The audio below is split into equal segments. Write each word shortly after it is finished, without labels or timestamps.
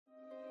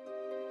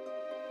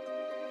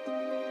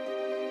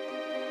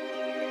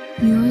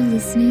You're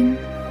listening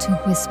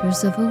to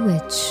Whispers of a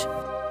Witch.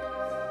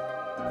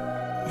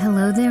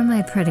 Hello there,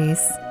 my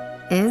pretties.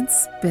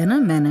 It's been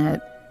a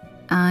minute.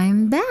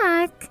 I'm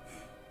back,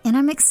 and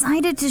I'm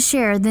excited to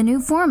share the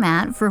new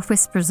format for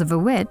Whispers of a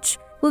Witch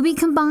will be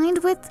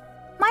combined with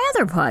my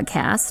other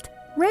podcast,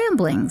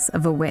 Ramblings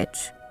of a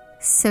Witch.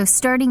 So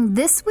starting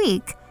this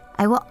week,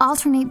 I will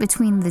alternate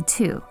between the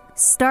two,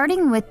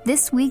 starting with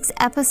this week's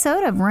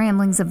episode of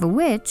Ramblings of a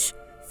Witch,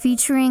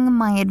 featuring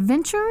my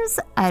adventures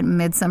at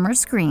Midsummer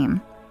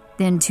Scream.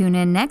 Then tune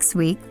in next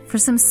week for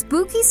some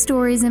spooky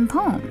stories and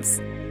poems.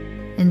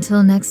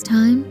 Until next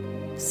time,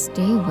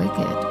 stay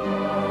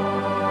wicked.